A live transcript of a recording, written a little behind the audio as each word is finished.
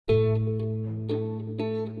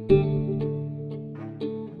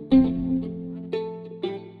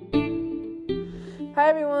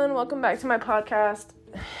welcome back to my podcast.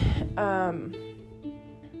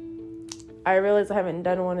 I realized I haven't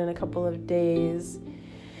done one in a couple of days,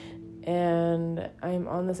 and I'm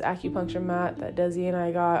on this acupuncture mat that Desi and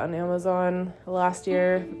I got on Amazon last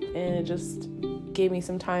year, and it just gave me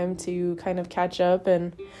some time to kind of catch up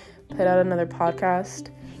and put out another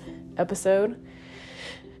podcast episode.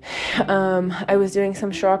 I was doing some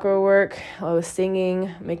chakra work. I was singing,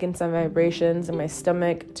 making some vibrations in my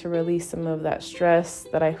stomach to release some of that stress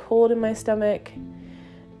that I hold in my stomach.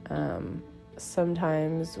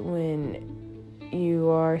 Sometimes when you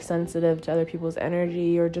are sensitive to other people's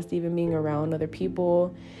energy or just even being around other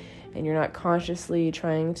people and you're not consciously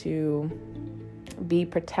trying to be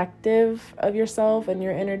protective of yourself and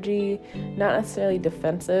your energy, not necessarily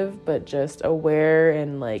defensive, but just aware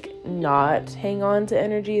and not hang on to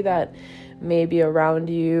energy that may be around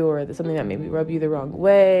you or something that maybe rub you the wrong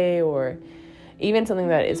way or even something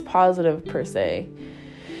that is positive per se.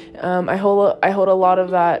 I hold a lot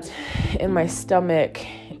of that in my stomach,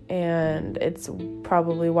 and it's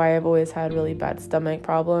probably why I've always had really bad stomach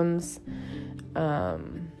problems.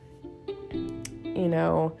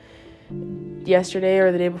 Yesterday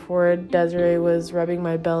or the day before, Desiree was rubbing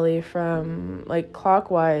my belly from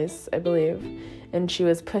clockwise, I believe, and she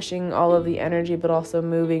was pushing all of the energy but also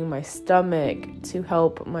moving my stomach to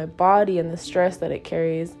help my body and the stress that it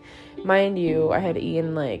carries. Mind you, I had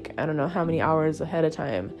eaten I don't know how many hours ahead of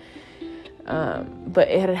time, but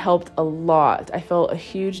it had helped a lot. I felt a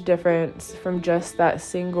huge difference from just that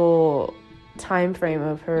single time frame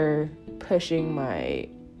of her pushing my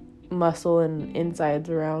muscle and insides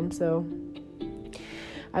around. So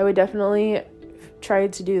I would definitely try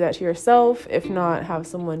to do that to yourself. If not, have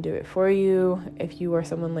someone do it for you. If you are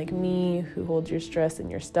someone like me who holds your stress in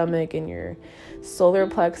your stomach and your solar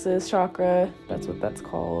plexus chakra, that's what that's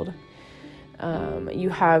called. You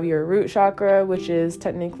have your root chakra, which is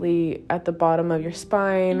technically at the bottom of your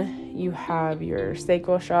spine. You have your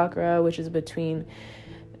sacral chakra, which is between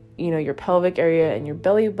your pelvic area and your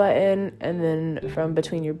belly button, and then from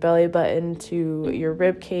between your belly button to your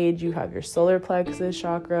rib cage, you have your solar plexus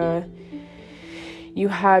chakra. You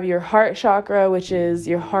have your heart chakra, which is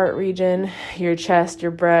your heart region, your chest,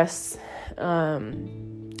 your breasts.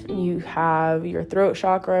 You have your throat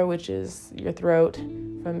chakra, which is your throat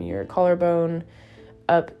from your collarbone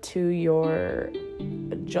up to your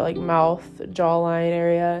mouth, jawline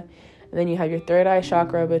area. And then you have your third eye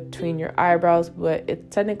chakra between your eyebrows, but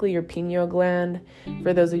it's technically your pineal gland.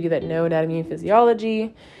 For those of you that know anatomy and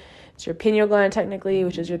physiology, it's your pineal gland technically,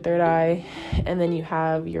 which is your third eye. And then you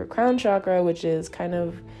have your crown chakra, which is kind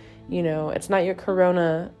of, it's not your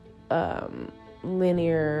corona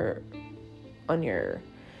linear on your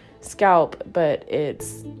scalp, but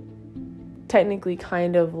it's technically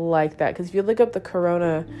kind of like that. Because if you look up the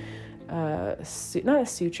corona, not a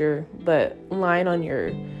suture, but line on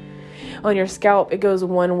your scalp, it goes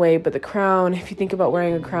one way, but the crown, if you think about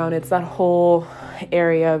wearing a crown, it's that whole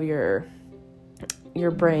area of your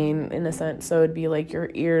brain in a sense. So it'd be your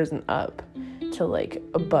ears and up to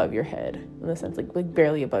above your head in a sense,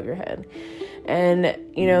 barely above your head. And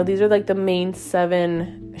these are the main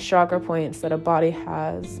 7 chakra points that a body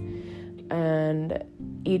has, and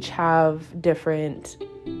each have different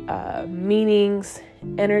meanings,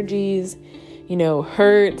 energies,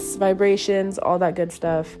 hurts, vibrations, all that good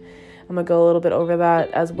stuff. I'm going to go a little bit over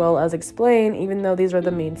that as well as explain, even though these are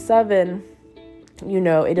the main 7,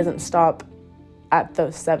 it doesn't stop at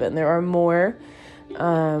those 7. There are more.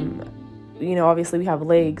 Obviously we have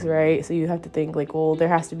legs, right? So you have to think there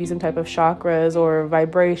has to be some type of chakras or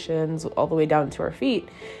vibrations all the way down to our feet,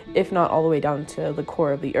 if not all the way down to the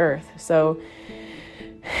core of the earth. So,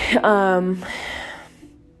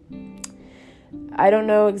 I don't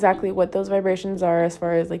know exactly what those vibrations are as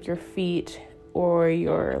far as your feet or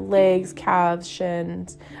your legs, calves,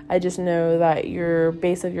 shins. I just know that your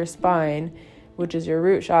base of your spine, which is your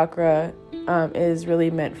root chakra, is really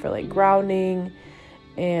meant for grounding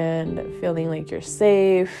and feeling you're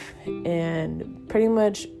safe and pretty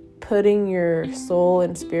much putting your soul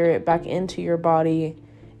and spirit back into your body,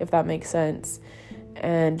 if that makes sense,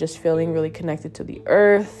 and just feeling really connected to the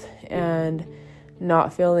earth and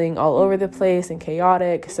not feeling all over the place and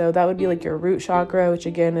chaotic. So that would be your root chakra, which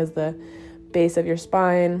again is the base of your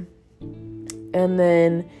spine. And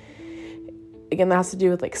then again, that has to do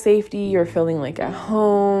with safety. You're feeling at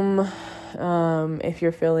home. If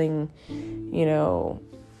you're feeling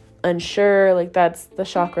unsure, that's the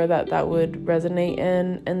chakra that would resonate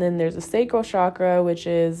in. And then there's a sacral chakra, which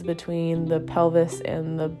is between the pelvis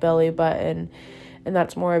and the belly button, and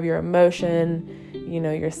that's more of your emotion,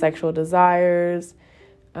 your sexual desires,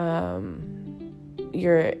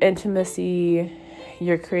 your intimacy,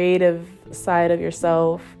 your creative side of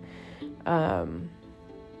yourself, and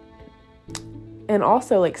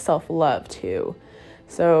also like self-love too.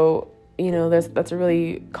 So, that's a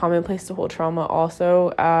really common place to hold trauma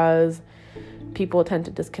also, as people tend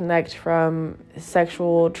to disconnect from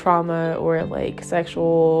sexual trauma or like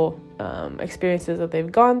sexual experiences that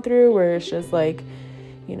they've gone through, where it's just like,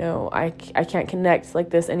 I can't connect like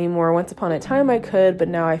this anymore. Once upon a time I could, but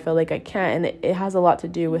now I feel like I can't. And it has a lot to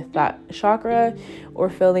do with that chakra, or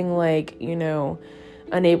feeling like,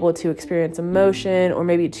 unable to experience emotion, or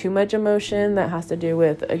maybe too much emotion. That has to do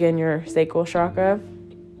with, again, your sacral chakra.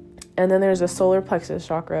 And then there's a solar plexus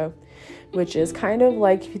chakra, which is kind of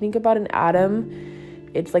like, if you think about an atom,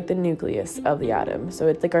 it's like the nucleus of the atom. So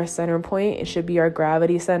it's like our center point. It should be our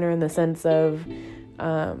gravity center, in the sense of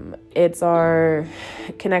it's our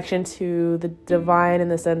connection to the divine, in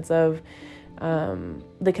the sense of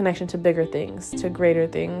the connection to bigger things, to greater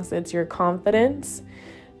things. It's your confidence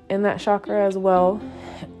in that chakra as well.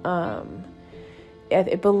 I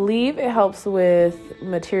believe it helps with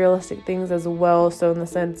materialistic things as well. So in the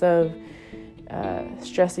sense of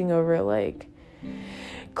stressing over like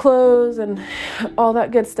clothes and all that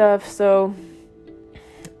good stuff. So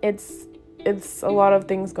it's a lot of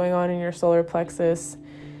things going on in your solar plexus.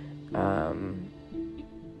 I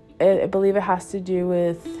believe it has to do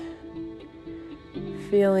with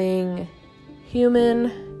feeling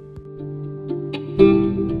human.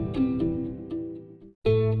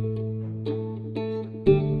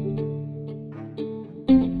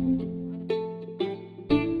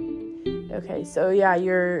 Okay, so yeah,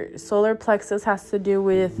 your solar plexus has to do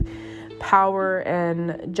with power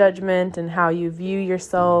and judgment, and how you view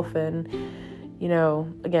yourself, and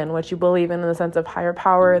again, what you believe in the sense of higher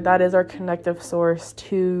power. That is our connective source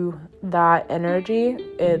to that energy.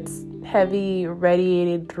 It's heavy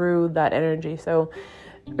radiated through that energy. So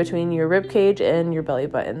between your rib cage and your belly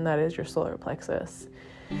button, that is your solar plexus.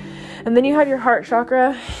 And then you have your heart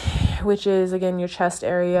chakra, which is, again, your chest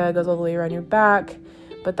area. It goes all the way around your back,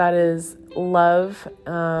 but that is love,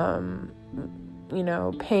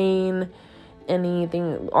 pain,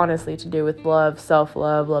 anything honestly to do with love,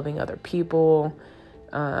 self-love, loving other people,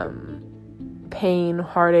 pain,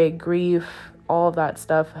 heartache, grief, all of that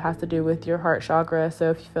stuff has to do with your heart chakra.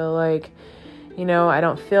 So if you feel like, I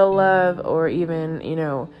don't feel love, or even,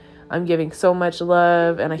 I'm giving so much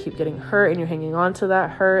love and I keep getting hurt, and you're hanging on to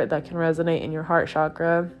that hurt, that can resonate in your heart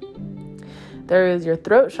chakra. There is your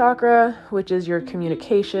throat chakra, which is your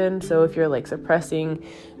communication. So if you're like suppressing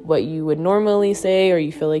what you would normally say, or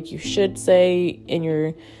you feel like you should say, and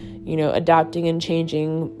you're, adapting and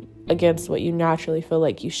changing against what you naturally feel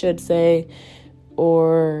like you should say,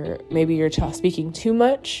 or maybe you're speaking too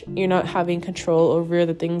much, you're not having control over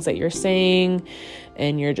the things that you're saying,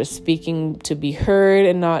 and you're just speaking to be heard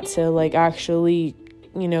and not to like actually,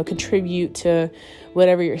 contribute to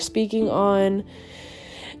whatever you're speaking on.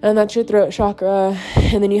 And that's your throat chakra.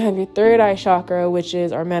 And then you have your third eye chakra, which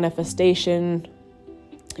is our manifestation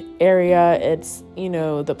area. It's,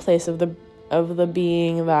 the place of the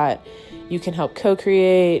being that you can help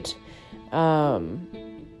co-create.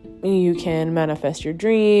 You can manifest your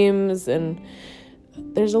dreams, and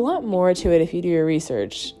there's a lot more to it if you do your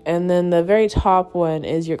research. And then the very top one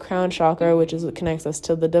is your crown chakra, which is what connects us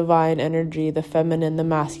to the divine energy, the feminine, the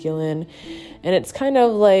masculine. And it's kind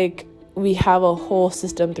of like we have a whole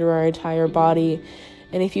system through our entire body.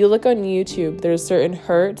 And if you look on YouTube, there's certain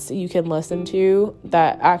hertz you can listen to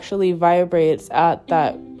that actually vibrates at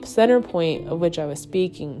that center point of which I was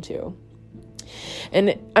speaking to.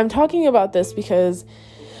 And I'm talking about this because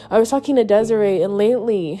I was talking to Desiree, and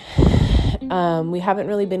lately we haven't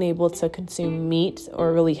really been able to consume meat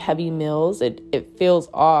or really heavy meals. It feels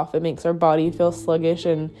off. It makes our body feel sluggish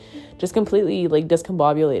and just completely like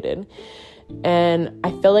discombobulated. And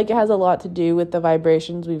I feel like it has a lot to do with the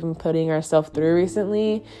vibrations we've been putting ourselves through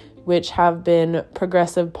recently, which have been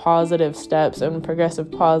progressive positive steps and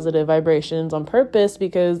progressive positive vibrations on purpose,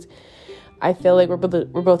 because I feel like we're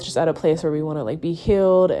both just at a place where we want to like be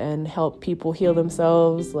healed and help people heal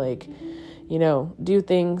themselves, like, do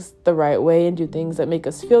things the right way and do things that make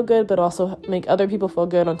us feel good, but also make other people feel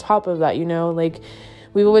good on top of that, like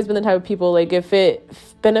we've always been the type of people, like if it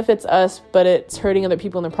benefits us, but it's hurting other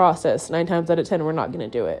people in the process, 9 times out of 10, we're not going to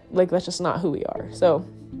do it. Like, that's just not who we are. So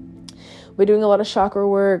we're doing a lot of chakra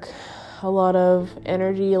work, a lot of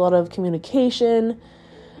energy, a lot of communication,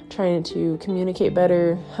 trying to communicate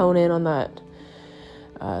better, hone in on that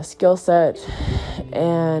skill set.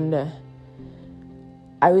 And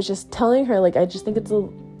I was just telling her, like, I just think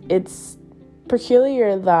it's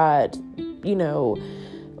peculiar that,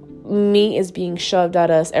 meat is being shoved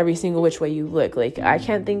at us every single which way you look. Like, I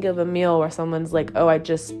can't think of a meal where someone's like, oh, I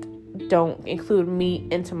just don't include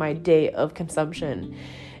meat into my day of consumption.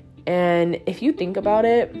 And if you think about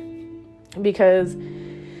it, because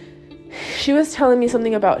she was telling me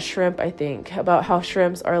something about shrimp, I think, about how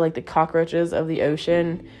shrimps are like the cockroaches of the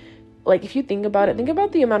ocean. Like, if you think about it, think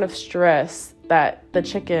about the amount of stress that the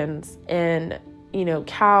chickens and,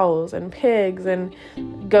 cows and pigs and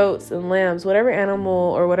goats and lambs, whatever animal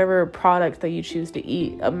or whatever product that you choose to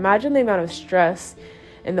eat, imagine the amount of stress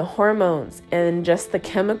and the hormones and just the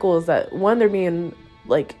chemicals that, one, they're being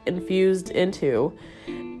like infused into,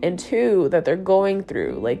 and two, that they're going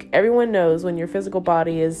through. Like, everyone knows when your physical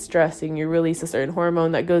body is stressing, you release a certain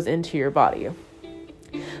hormone that goes into your body.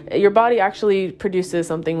 Your body actually produces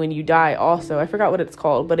something when you die also. I forgot what it's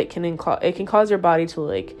called, but it can cause your body to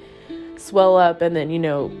like swell up and then,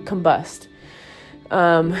 combust,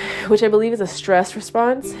 which I believe is a stress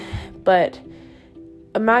response. But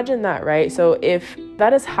imagine that, right? So if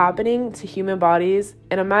that is happening to human bodies,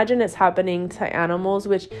 and imagine it's happening to animals,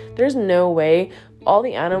 which there's no way all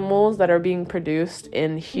the animals that are being produced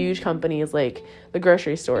in huge companies like the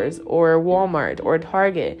grocery stores or Walmart or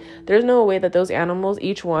Target, there's no way that those animals,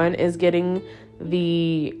 each one, is getting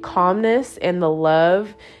the calmness and the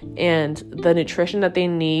love and the nutrition that they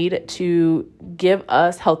need to give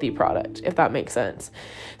us healthy product, if that makes sense.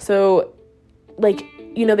 So, like,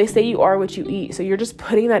 they say you are what you eat. So you're just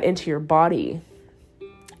putting that into your body.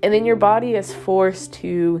 And then your body is forced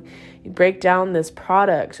to break down this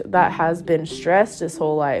product that has been stressed this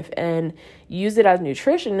whole life and use it as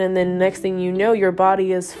nutrition. And then next thing you know, your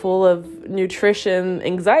body is full of nutrition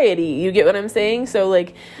anxiety. You get what I'm saying? So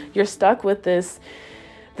like, you're stuck with this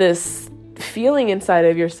feeling inside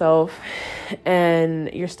of yourself,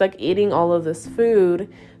 and you're stuck eating all of this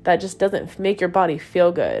food that just doesn't make your body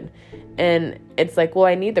feel good. And it's like, well,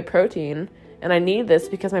 I need the protein and I need this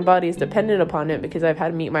because my body is dependent upon it because I've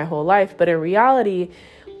had meat my whole life. But in reality,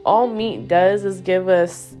 all meat does is give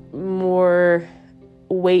us more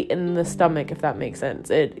weight in the stomach, if that makes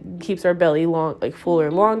sense. It keeps our belly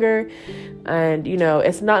fuller longer. And,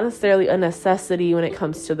 it's not necessarily a necessity when it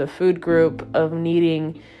comes to the food group of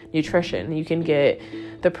needing nutrition. You can get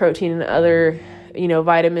the protein and other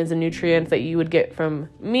vitamins and nutrients that you would get from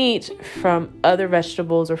meat, from other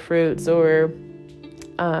vegetables or fruits or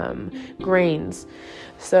grains.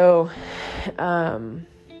 So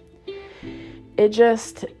it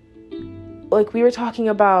just, like, we were talking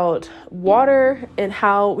about water and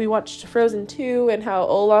how we watched Frozen 2 and how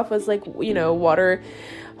Olaf was like, water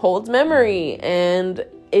holds memory. And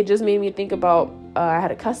it just made me think about, I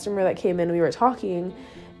had a customer that came in and we were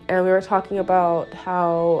talking about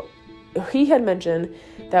how he had mentioned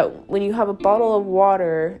that when you have a bottle of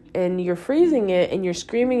water and you're freezing it and you're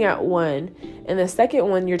screaming at one, and the second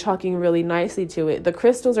one you're talking really nicely to it, the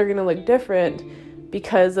crystals are going to look different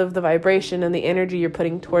because of the vibration and the energy you're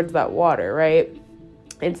putting towards that water, right?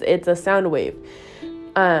 It's a sound wave.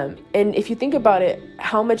 And if you think about it,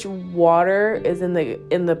 how much water is in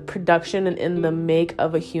the production and in the make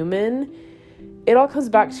of a human, it all comes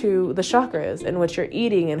back to the chakras and what you're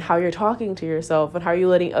eating and how you're talking to yourself and how are you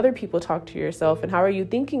letting other people talk to yourself and how are you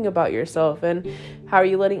thinking about yourself and how are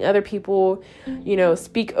you letting other people,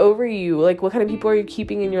 speak over you? Like, what kind of people are you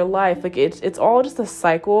keeping in your life? Like, it's all just a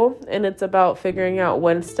cycle, and it's about figuring out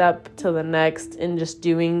one step to the next and just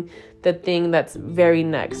doing the thing that's very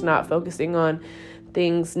next, not focusing on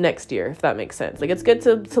things next year, if that makes sense. Like, it's good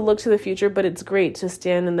to look to the future, but it's great to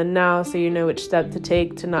stand in the now so you know which step to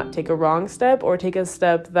take, to not take a wrong step or take a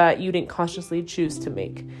step that you didn't consciously choose to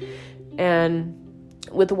make. And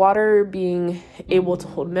with water being able to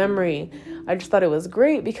hold memory, I just thought it was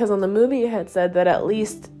great because on the movie it had said that at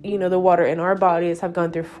least, the water in our bodies have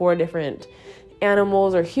gone through 4 different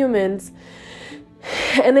animals or humans.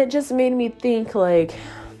 And it just made me think, like,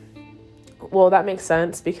 well, that makes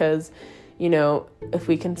sense because if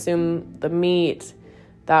we consume the meat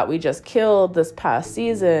that we just killed this past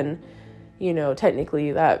season,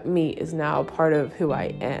 technically that meat is now part of who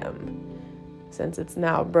I am, since it's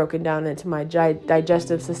now broken down into my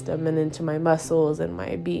digestive system and into my muscles and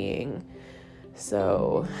my being.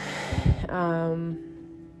 So,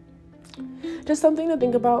 just something to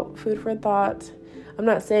think about, food for thought. I'm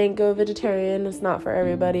not saying go vegetarian, it's not for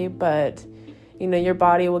everybody, but your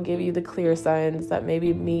body will give you the clear signs that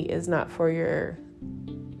maybe meat is not for your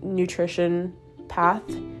nutrition path,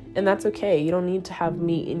 and that's okay. You don't need to have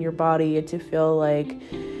meat in your body to feel like,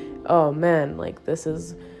 oh man, like this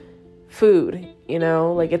is food,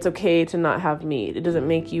 like it's okay to not have meat. It doesn't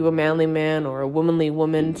make you a manly man or a womanly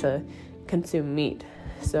woman to consume meat.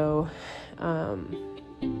 So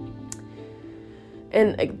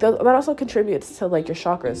And like, that also contributes to like your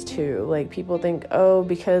chakras too. Like people think, oh,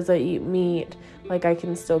 because I eat meat, like I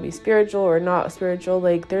can still be spiritual or not spiritual.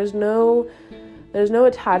 Like there's no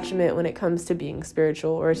attachment when it comes to being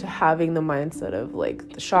spiritual or to having the mindset of like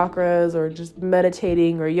the chakras or just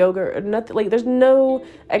meditating or yoga or nothing. Like there's no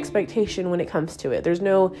expectation when it comes to it. There's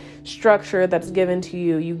no structure that's given to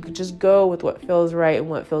you. You just go with what feels right and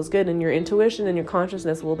what feels good, and your intuition and your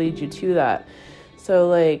consciousness will lead you to that. So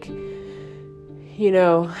like,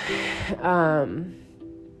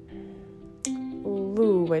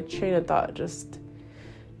 my train of thought just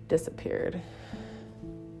disappeared.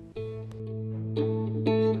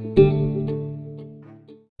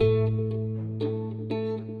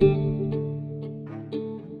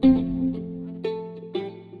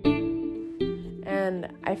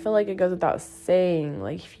 And I feel like it goes without saying,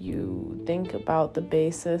 like if you think about the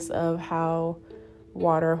basis of how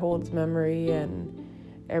water holds memory and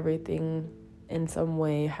everything in some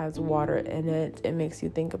way has water in it, it makes you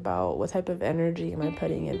think about what type of energy am I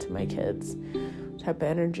putting into my kids? What type of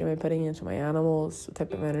energy am I putting into my animals? What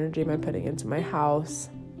type of energy am I putting into my house,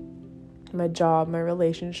 my job, my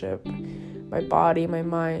relationship, my body, my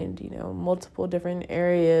mind, multiple different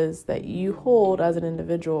areas that you hold as an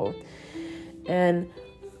individual. And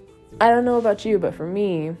I don't know about you, but for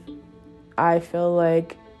me, I feel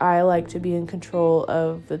like I like to be in control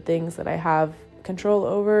of the things that I have control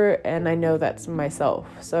over, and I know that's myself.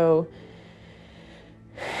 So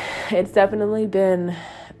it's definitely been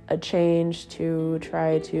a change to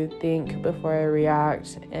try to think before I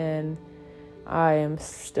react, and I am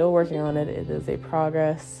still working on it. It is a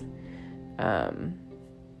progress,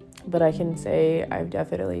 but I can say I've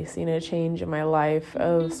definitely seen a change in my life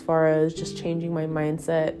as far as just changing my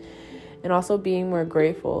mindset and also being more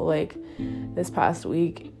grateful. Like this past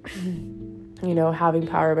week, having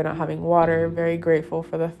power but not having water, very grateful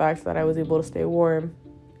for the fact that I was able to stay warm,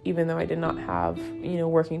 even though I did not have,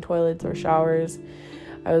 working toilets or showers.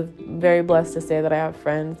 I was very blessed to say that I have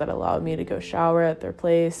friends that allowed me to go shower at their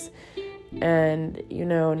place. And,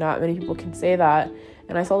 not many people can say that.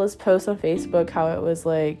 And I saw this post on Facebook how it was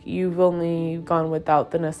like, you've only gone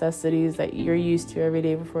without the necessities that you're used to every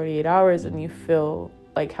day for 48 hours and you feel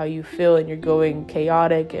like how you feel and you're going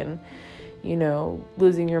chaotic and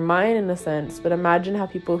losing your mind in a sense. But imagine how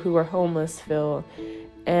people who are homeless feel.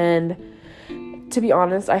 And to be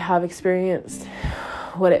honest, I have experienced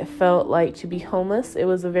what it felt like to be homeless. It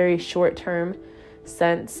was a very short-term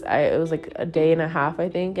sense. It was like a day and a half, I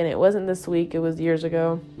think. And it wasn't this week. It was years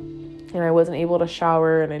ago. And I wasn't able to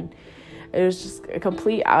shower. And it was just a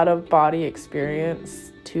complete out-of-body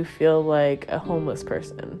experience to feel like a homeless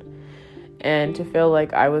person. And to feel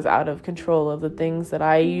like I was out of control of the things that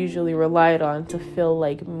I usually relied on to feel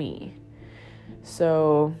like me.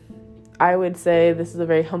 So I would say this is a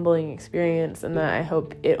very humbling experience, and that I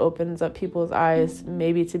hope it opens up people's eyes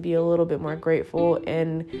maybe to be a little bit more grateful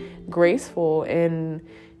and graceful and,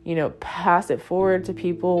 pass it forward to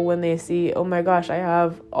people when they see, oh my gosh, I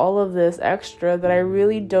have all of this extra that I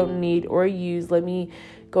really don't need or use. Let me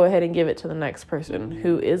go ahead and give it to the next person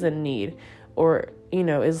who is in need or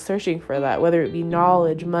is searching for that, whether it be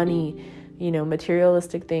knowledge, money,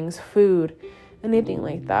 materialistic things, food, anything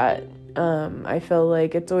like that. I feel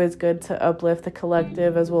like it's always good to uplift the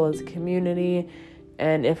collective as well as the community.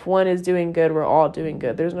 And if one is doing good, we're all doing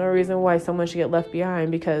good. There's no reason why someone should get left behind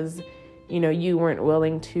because, you weren't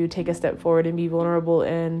willing to take a step forward and be vulnerable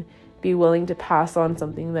and be willing to pass on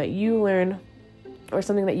something that you learned or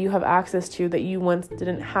something that you have access to that you once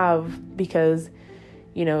didn't have because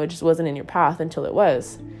it just wasn't in your path until it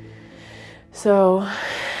was. So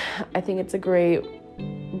I think it's a great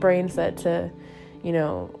brain set to,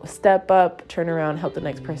 step up, turn around, help the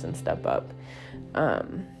next person step up.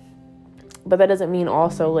 But that doesn't mean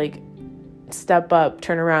also like step up,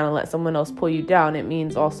 turn around and let someone else pull you down. It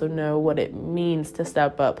means also know what it means to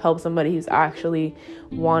step up, help somebody who's actually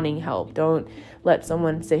wanting help. Don't let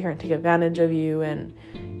someone sit here and take advantage of you and,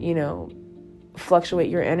 fluctuate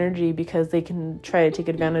your energy because they can try to take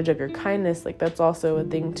advantage of your kindness. Like that's also a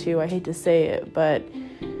thing too. I hate to say it, but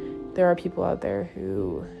there are people out there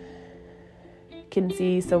who can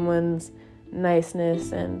see someone's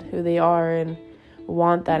niceness and who they are and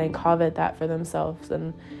want that and covet that for themselves,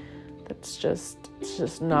 and it's just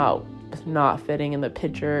not fitting in the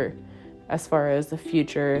picture as far as the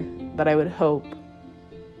future that I would hope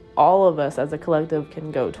all of us as a collective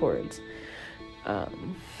can go towards.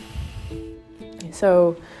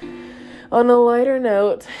 So on a lighter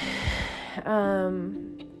note,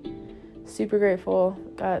 super grateful.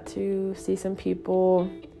 Got to see some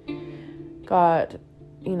people. Got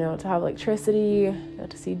to have electricity, got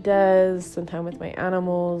to see Des, spend time with my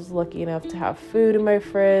animals, lucky enough to have food in my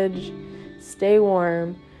fridge, stay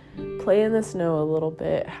warm, play in the snow a little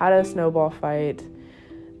bit, had a snowball fight,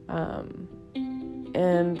 and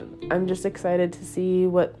I'm just excited to see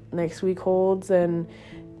what next week holds. And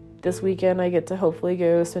this weekend I get to hopefully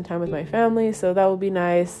go spend time with my family, so that will be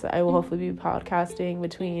nice. I will hopefully be podcasting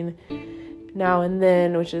between now and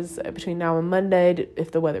then, which is between now and Monday,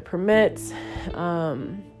 if the weather permits.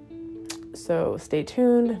 So stay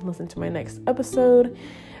tuned and listen to my next episode.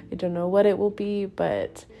 I don't know what it will be,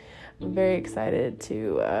 but I'm very excited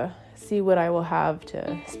to see what I will have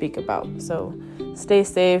to speak about. So stay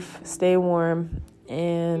safe, stay warm,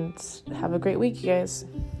 and have a great week, you guys.